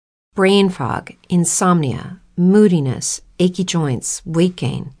brain fog, insomnia, moodiness, achy joints, weight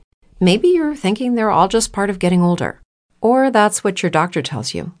gain. Maybe you're thinking they're all just part of getting older, or that's what your doctor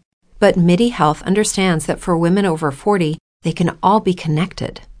tells you. But MIDI Health understands that for women over 40, they can all be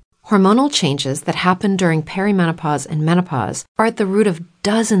connected. Hormonal changes that happen during perimenopause and menopause are at the root of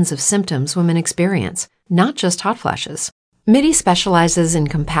dozens of symptoms women experience, not just hot flashes. MIDI specializes in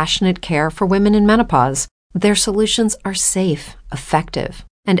compassionate care for women in menopause. Their solutions are safe, effective,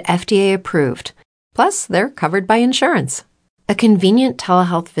 and FDA approved. Plus, they're covered by insurance. A convenient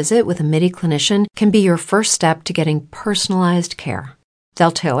telehealth visit with a MIDI clinician can be your first step to getting personalized care.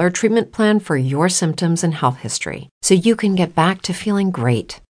 They'll tailor a treatment plan for your symptoms and health history so you can get back to feeling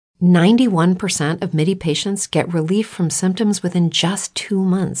great. 91% of MIDI patients get relief from symptoms within just 2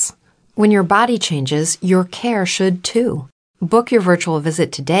 months. When your body changes, your care should too. Book your virtual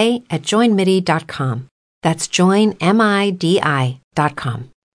visit today at joinmidi.com. That's joinmidi.com.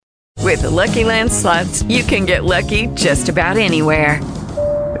 With the Lucky Land Slots, you can get lucky just about anywhere.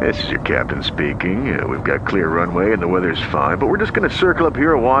 This is your captain speaking. We've got clear runway and the weather's fine, but we're just going to circle up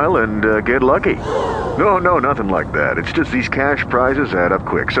here a while and get lucky. No, nothing like that. It's just these cash prizes add up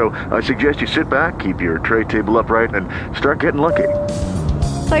quick. So I suggest you sit back, keep your tray table upright, and start getting lucky.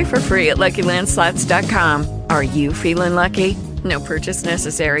 Play for free at LuckyLandSlots.com. Are you feeling lucky? No purchase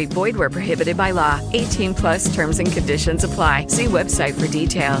necessary. Void where prohibited by law. 18 plus terms and conditions apply. See website for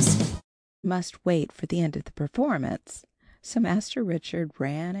details. Must wait for the end of the performance. So Master Richard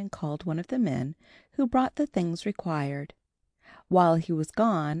ran and called one of the men, who brought the things required. While he was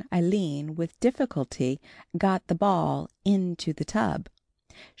gone, Aline with difficulty got the ball into the tub.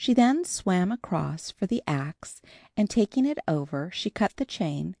 She then swam across for the axe, and taking it over, she cut the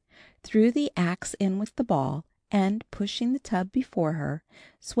chain, threw the axe in with the ball, and, pushing the tub before her,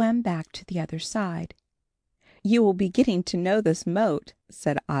 swam back to the other side. "You will be getting to know this moat,"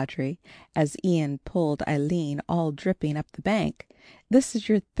 said Audry, as Ian pulled Aline all dripping up the bank. "This is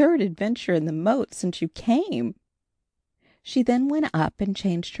your third adventure in the moat since you came." She then went up and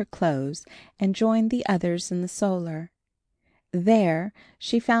changed her clothes, and joined the others in the solar. There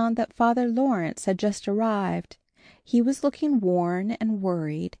she found that Father Lawrence had just arrived. He was looking worn and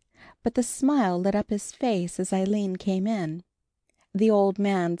worried, but the smile lit up his face as Aline came in. The old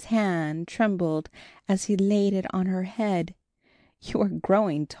man's hand trembled as he laid it on her head. "You are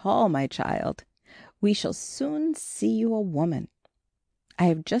growing tall, my child. We shall soon see you a woman. I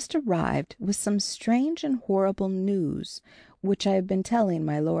have just arrived with some strange and horrible news, which I have been telling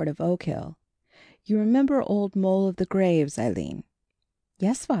my Lord of Oakhill. You remember old Mole of the Graves, Aline?"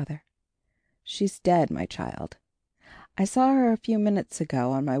 "Yes, father." "She's dead, my child. I saw her a few minutes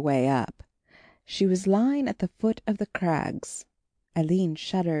ago on my way up. She was lying at the foot of the crags." Aline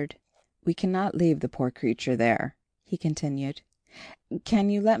shuddered. "We cannot leave the poor creature there," he continued. "Can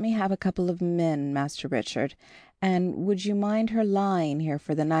you let me have a couple of men, Master Richard? And would you mind her lying here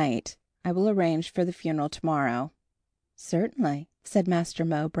for the night? I will arrange for the funeral tomorrow." "Certainly," said Master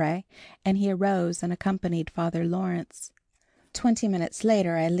Mowbray, and he arose and accompanied Father Lawrence. 20 minutes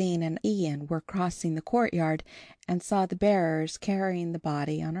later Aline and Ian were crossing the courtyard, and saw the bearers carrying the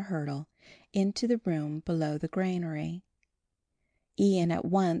body on a hurdle into the room below the granary. Ian at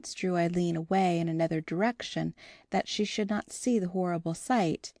once drew Aline away in another direction, that she should not see the horrible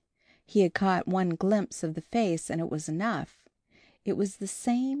sight. He had caught one glimpse of the face, and it was enough. It was the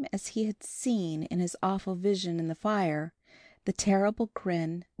same as he had seen in his awful vision in the fire, the terrible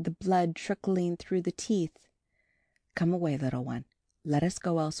grin, the blood trickling through the teeth. "Come away, little one. Let us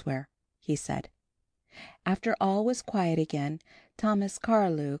go elsewhere," he said. After all was quiet again, Thomas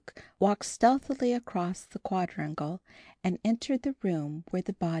Carluke walked stealthily across the quadrangle and entered the room where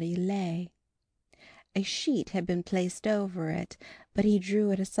the body lay. A sheet had been placed over it, but he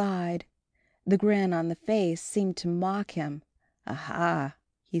drew it aside. The grin on the face seemed to mock him. "Aha!"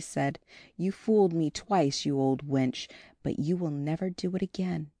 he said. "You fooled me twice, you old wench, but you will never do it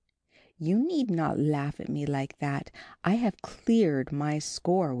again. You need not laugh at me like that. I have cleared my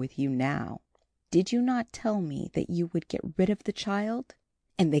score with you now. Did you not tell me that you would get rid of the child?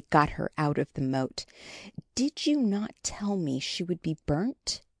 And they got her out of the moat. Did you not tell me she would be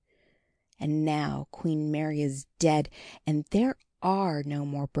burnt? And now Queen Mary is dead, and there are no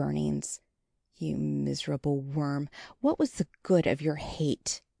more burnings. You miserable worm, what was the good of your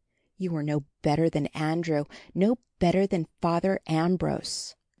hate? You are no better than Andrew, no better than Father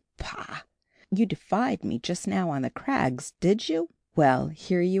Ambrose. Pah! You defied me just now on the crags, did you? Well,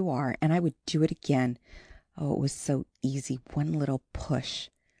 here you are, and I would do it again. Oh, it was so easy, one little push.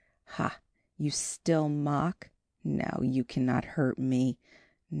 Ha! You still mock? No, you cannot hurt me.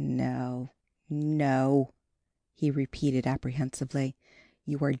 No, no," he repeated apprehensively.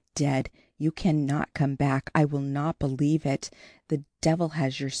 You are dead. You cannot come back. I will not believe it. The devil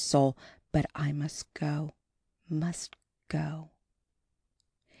has your soul, but I must go, must go."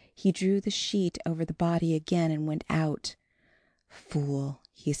 He drew the sheet over the body again and went out. "Fool,"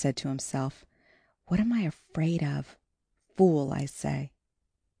 he said to himself. "What am I afraid of? Fool, I say."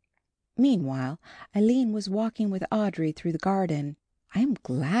 Meanwhile, Aline was walking with Audry through the garden. "I am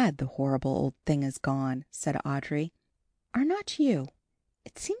glad the horrible old thing is gone," said Audry. "Are not you?"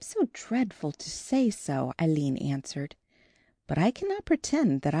 "It seems so dreadful to say so," Aline answered, "but I cannot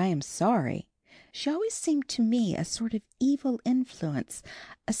pretend that I am sorry. She always seemed to me a sort of evil influence,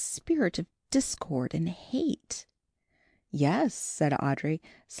 a spirit of discord and hate." "Yes," said Audry,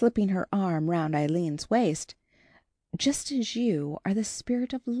 slipping her arm round Aline's waist, "just as you are the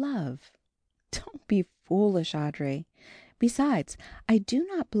spirit of love." "Don't be foolish, Audry. Besides, I do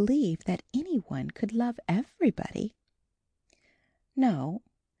not believe that anyone could love everybody." "No,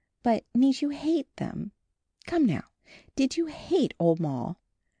 but need you hate them? Come now, did you hate old Moll?"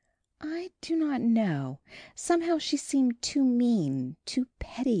 "I do not know. Somehow she seemed too mean, too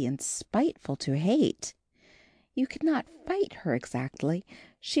petty and spiteful to hate. You could not fight her exactly.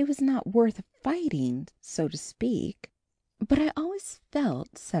 She was not worth fighting, so to speak." "But I always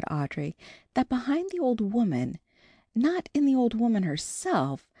felt," said Audry, "that behind the old woman, not in the old woman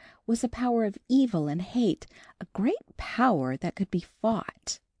herself, was a power of evil and hate, a great power that could be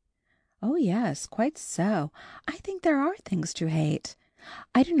fought." "Oh yes, quite so. I think there are things to hate.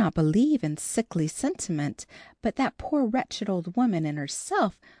 I do not believe in sickly sentiment, but that poor wretched old woman in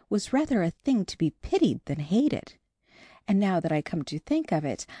herself was rather a thing to be pitied than hated. And now that I come to think of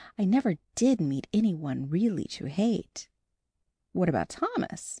it, I never did meet anyone really to hate." "What about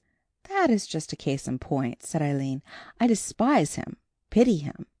Thomas?" "That is just a case in point," said Aline. "I despise him, pity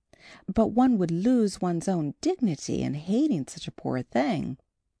him, but one would lose one's own dignity in hating such a poor thing.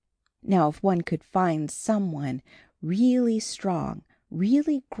 Now if one could find someone really strong,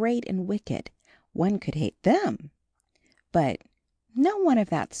 really great and wicked, one could hate them. But no one of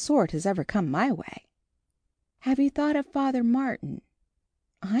that sort has ever come my way." "Have you thought of Father Martin?"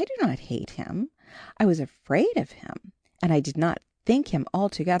 "I do not hate him. I was afraid of him, and I did not think him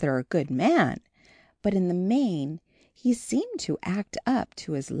altogether a good man, but in the main he seemed to act up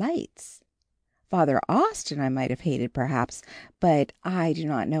to his lights. Father Austin I might have hated perhaps, but I do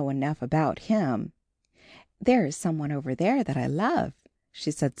not know enough about him. There is someone over there that I love,"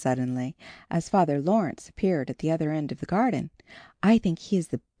 she said suddenly, as Father Lawrence appeared at the other end of the garden. "I think he is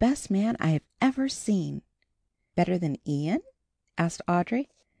the best man I have ever seen." "Better than Ian?" asked Audry.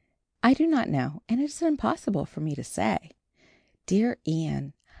 "I do not know, and it is impossible for me to say. Dear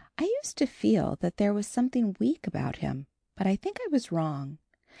Ian, I used to feel that there was something weak about him, but I think I was wrong.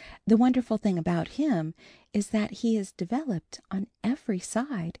 The wonderful thing about him is that he is developed on every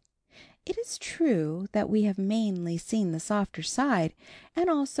side. It is true that we have mainly seen the softer side, and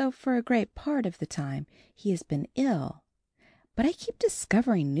also for a great part of the time he has been ill, but I keep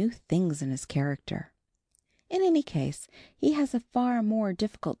discovering new things in his character. In any case, he has a far more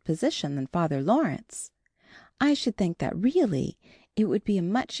difficult position than Father Lawrence. I should think that really it would be a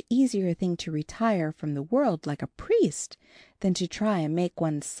much easier thing to retire from the world like a priest than to try and make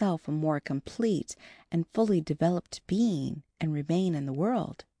one's self a more complete and fully developed being and remain in the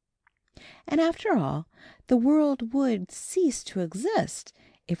world. And after all, the world would cease to exist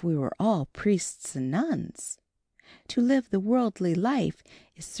if we were all priests and nuns. To live the worldly life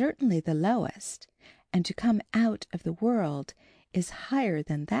is certainly the lowest, and to come out of the world is higher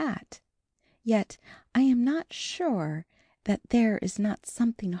than that. Yet I am not sure that there is not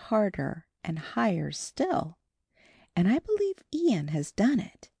something harder and higher still, and I believe Ian has done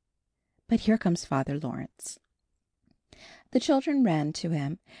it. But here comes Father Lawrence." The children ran to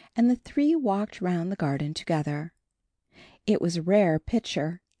him, and the three walked round the garden together. It was a rare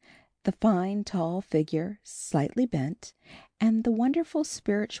picture, the fine tall figure, slightly bent, and the wonderful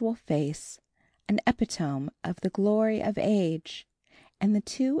spiritual face, an epitome of the glory of age, and the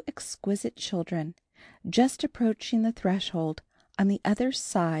two exquisite children, just approaching the threshold, on the other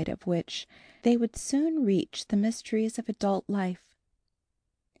side of which they would soon reach the mysteries of adult life.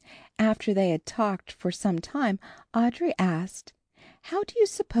 After they had talked for some time, Audry asked, "How do you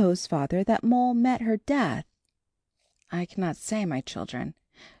suppose, Father, that Moll met her death?" "I cannot say, my children.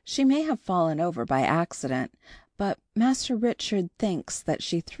 She may have fallen over by accident, but Master Richard thinks that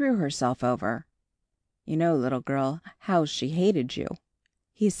she threw herself over. You know, little girl, how she hated you,"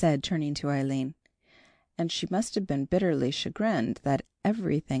 he said, turning to Aline, "and she must have been bitterly chagrined that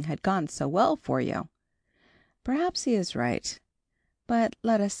everything had gone so well for you. Perhaps he is right, but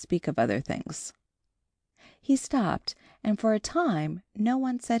let us speak of other things." He stopped, and for a time no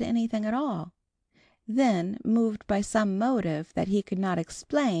one said anything at all. Then, moved by some motive that he could not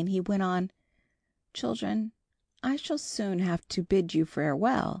explain, he went on, "Children, I shall soon have to bid you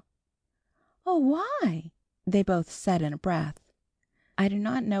farewell." "Oh, why?" they both said in a breath. "I do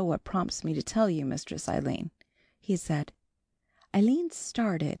not know what prompts me to tell you, Mistress Aline," he said. Aline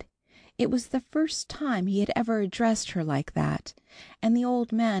started. It was the first time he had ever addressed her like that, and the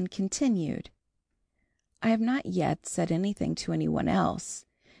old man continued, "I have not yet said anything to anyone else,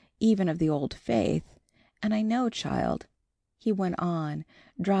 even of the old faith, and I know, child," he went on,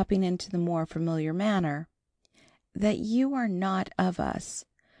 dropping into the more familiar manner, "that you are not of us.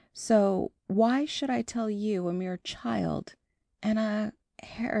 So why should I tell you, a mere child, and a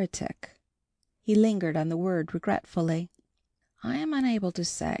heretic?" He lingered on the word regretfully. "I am unable to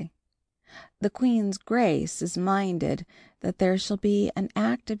say. The Queen's Grace is minded that there shall be an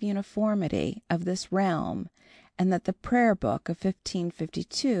Act of Uniformity of this realm, and that the Prayer Book of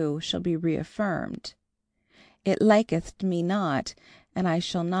 1552 shall be reaffirmed. It liketh me not, and I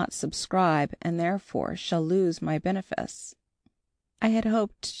shall not subscribe, and therefore shall lose my benefice. I had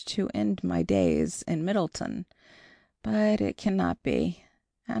hoped to end my days in Middleton, but it cannot be,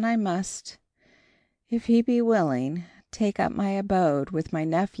 and I must, if he be willing, take up my abode with my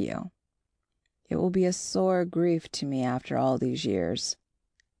nephew. It will be a sore grief to me after all these years.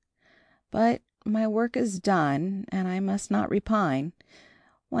 But my work is done, and I must not repine.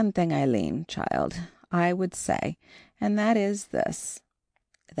 One thing, Aline, child, I would say, and that is this.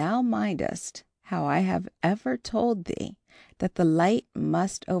 Thou mindest how I have ever told thee that the light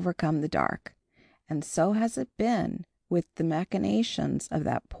must overcome the dark, and so has it been with the machinations of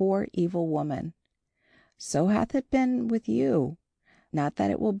that poor evil woman. So hath it been with you. Not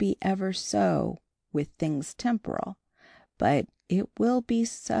that it will be ever so with things temporal, but it will be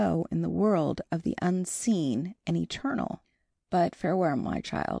so in the world of the unseen and eternal. But farewell, my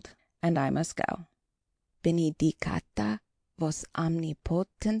child, and I must go. Benedicata vos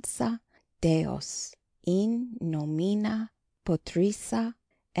omnipotenza Deus, in nomina Patrissa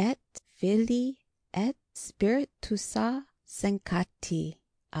et Filii et Spiritusa Sancti.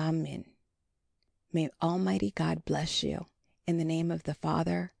 Amen. May Almighty God bless you. In the name of the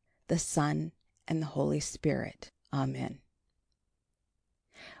Father, the Son, and the Holy Spirit. Amen.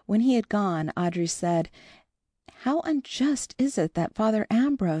 When he had gone, Audry said, "How unjust is it that Father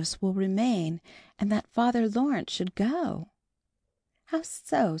Ambrose will remain and that Father Lawrence should go?" "How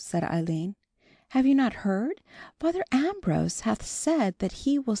so?" said Aline. "Have you not heard? Father Ambrose hath said that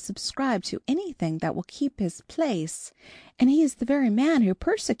he will subscribe to anything that will keep his place, and he is the very man who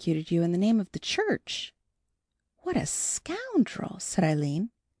persecuted you in the name of the church." "What a scoundrel!" said Aline.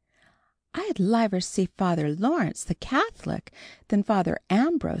 "I had liever see Father Lawrence the Catholic than Father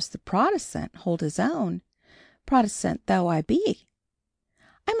Ambrose the Protestant hold his own, Protestant though I be.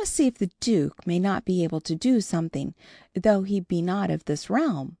 I must see if the Duke may not be able to do something, though he be not of this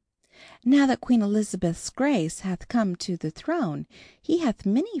realm. Now that Queen Elizabeth's Grace hath come to the throne, he hath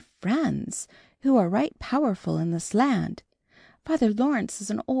many friends who are right powerful in this land. Father Lawrence is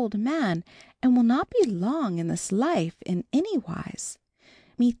an old man, and will not be long in this life in any wise.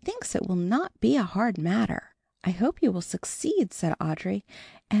 Methinks it will not be a hard matter." "I hope you will succeed," said Audry,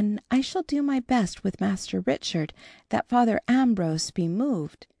 "and I shall do my best with Master Richard that Father Ambrose be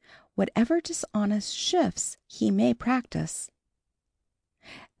moved, whatever dishonest shifts he may practice."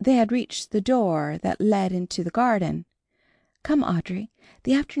 They had reached the door that led into the garden. "Come, Audry,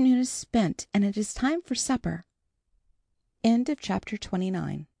 the afternoon is spent, and it is time for supper." Chapter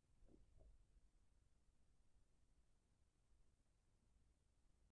 29.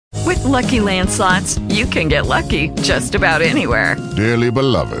 With Lucky Land Slots, you can get lucky just about anywhere. Dearly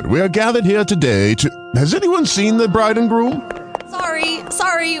beloved, we are gathered here today to... Has anyone seen the bride and groom?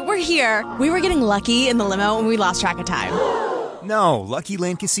 Sorry, we're here. We were getting lucky in the limo and we lost track of time. No, Lucky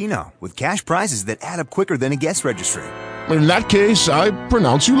Land Casino, with cash prizes that add up quicker than a guest registry. In that case, I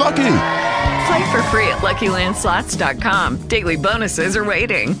pronounce you lucky. Play for free at LuckyLandSlots.com. Daily bonuses are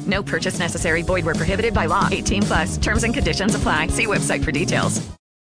waiting. No purchase necessary. Void where prohibited by law. 18+. Terms and conditions apply. See website for details.